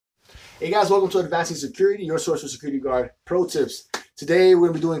Hey guys, welcome to Advancing Security, your source for security guard pro tips. Today we're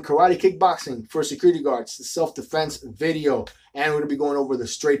going to be doing karate kickboxing for security guards, the self-defense video, and we're going to be going over the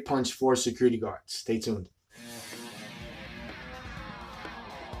straight punch for security guards. Stay tuned.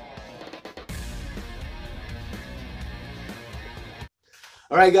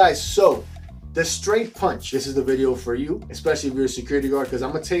 Alright guys, so the straight punch, this is the video for you, especially if you're a security guard, because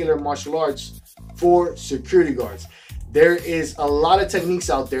I'm going to tailor martial arts for security guards. There is a lot of techniques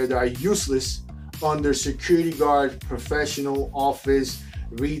out there that are useless under security guard, professional, office,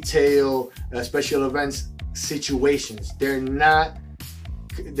 retail, special events situations. They're not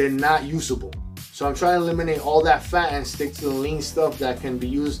usable. So I'm trying to eliminate all that fat and stick to the lean stuff that can be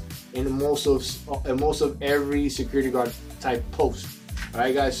used in most of every security guard type post. All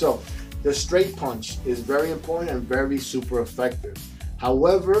right, guys. So the straight punch is very important and very super effective.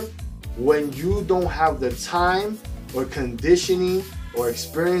 However, when you don't have the time or conditioning or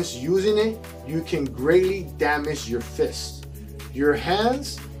experience using it, you can greatly damage your fist. Your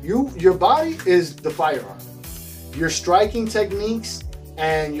hands, your body is the firearm. Your striking techniques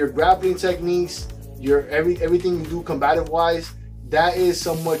and your grappling techniques, everything you do combative wise, that is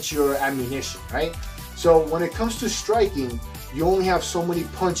somewhat your ammunition, right? So when it comes to striking, you only have so many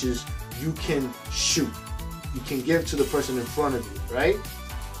punches you can shoot. You can give to the person in front of you, right?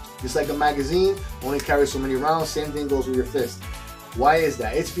 Just like a magazine only carries so many rounds, same thing goes with your fist. Why is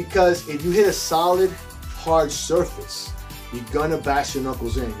that? It's because if you hit a solid, hard surface, you're gonna bash your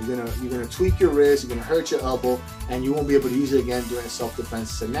knuckles in. You're gonna tweak your wrist, you're gonna hurt your elbow, and you won't be able to use it again during a self-defense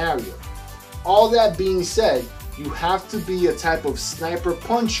scenario. All that being said, you have to be a type of sniper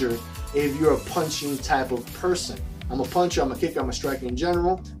puncher if you're a punching type of person. I'm a puncher, I'm a kicker, I'm a striker in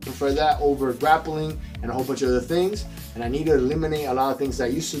general. Prefer that over grappling and a whole bunch of other things. And I need to eliminate a lot of things that I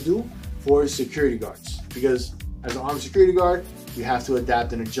used to do for security guards. Because as an armed security guard, you have to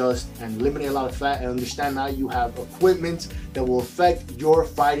adapt and adjust and eliminate a lot of fat and understand now you have equipment that will affect your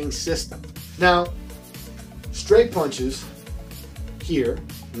fighting system. Now, straight punches here,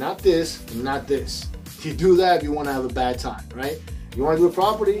 not this, and not this. If you do that, you want to have a bad time, right? You want to do it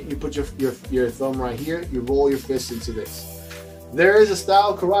properly, you put your thumb right here, you roll your fist into this. There is a style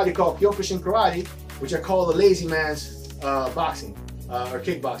of karate called Kickboxing karate, which I call the lazy man's boxing or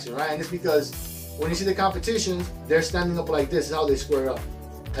kickboxing, right? And it's because when you see the competition, they're standing up like this, is how they square up.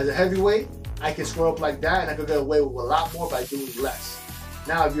 As a heavyweight, I can square up like that and I could get away with a lot more by doing less.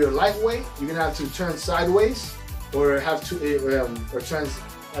 Now, if you're a lightweight, you're gonna have to turn sideways or have to or turn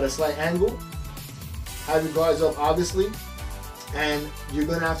at a slight angle. Have your guards up, obviously. And you're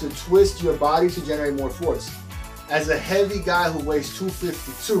gonna have to twist your body to generate more force. As a heavy guy who weighs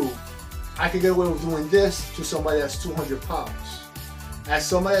 252, I can get away with doing this to somebody that's 200 pounds. As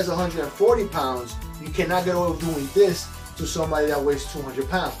somebody that's 140 pounds, you cannot get away with doing this to somebody that weighs 200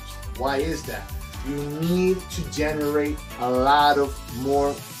 pounds. Why is that? You need to generate a lot of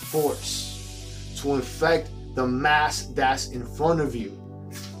more force to infect the mass that's in front of you.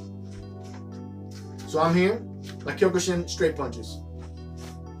 So I'm here. My Kyokushin straight punches.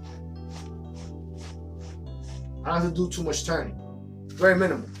 I don't have to do too much turning. Very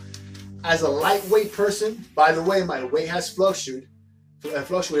minimal. As a lightweight person, by the way, my weight has fluctuated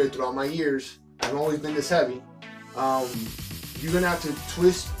throughout my years. I've always been this heavy. You're gonna have to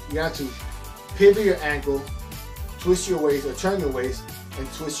twist. You have to pivot your ankle, twist your waist, or turn your waist,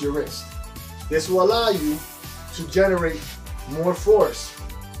 and twist your wrist. This will allow you to generate more force.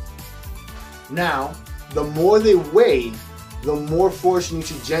 Now, the more they weigh, the more force you need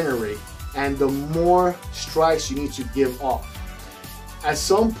to generate and the more strikes you need to give off. At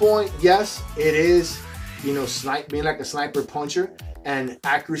some point, yes, it is, being like a sniper puncher and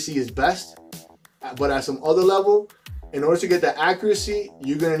accuracy is best. But at some other level, in order to get that accuracy,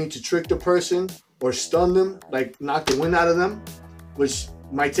 you're gonna need to trick the person or stun them, like knock the wind out of them, which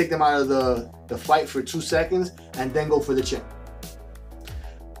might take them out of the fight for 2 seconds and then go for the chin.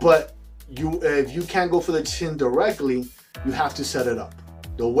 But if you can't go for the chin directly, you have to set it up.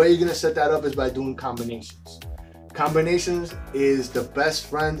 The way you're gonna set that up is by doing combinations. Combinations is the best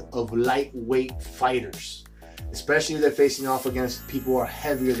friend of lightweight fighters, especially if they're facing off against people who are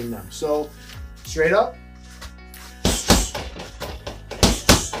heavier than them. So, straight up.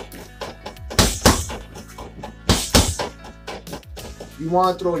 You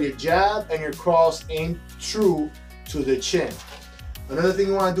wanna throw your jab and your cross aimed true to the chin. Another thing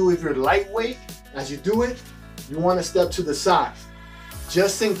you want to do if you're lightweight, as you do it, you want to step to the side.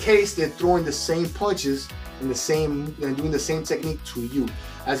 Just in case they're throwing the same punches and doing the same technique to you.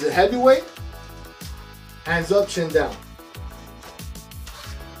 As a heavyweight, hands up, chin down.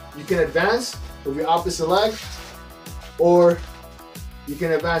 You can advance with your opposite leg, or You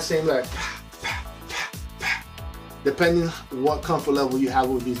can advance same leg, depending what comfort level you have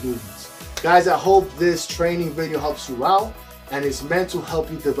with these movements. Guys, I hope this training video helps you out and it's meant to help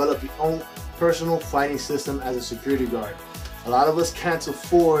you develop your own personal fighting system as a security guard. A lot of us can't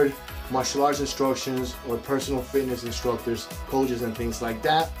afford martial arts instructions or personal fitness instructors, coaches and things like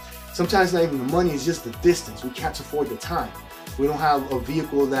that. Sometimes not even the money, it's just the distance. We can't afford the time. We don't have a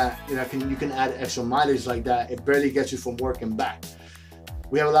vehicle that you can add extra mileage like that. It barely gets you from work and back.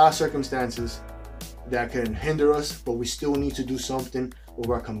 We have a lot of circumstances that can hinder us, but we still need to do something with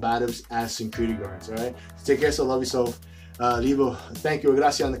our combatives as security guards, all right? So take care of yourself, love yourself. Leave a thank you or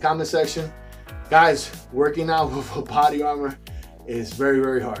gracias in the comment section. Guys, working out with a body armor is very,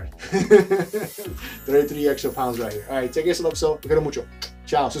 very hard. 33 extra pounds right here. All right, take care of yourself, love yourself. Te quiero mucho.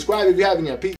 Ciao. Subscribe if you haven't yet. Peace.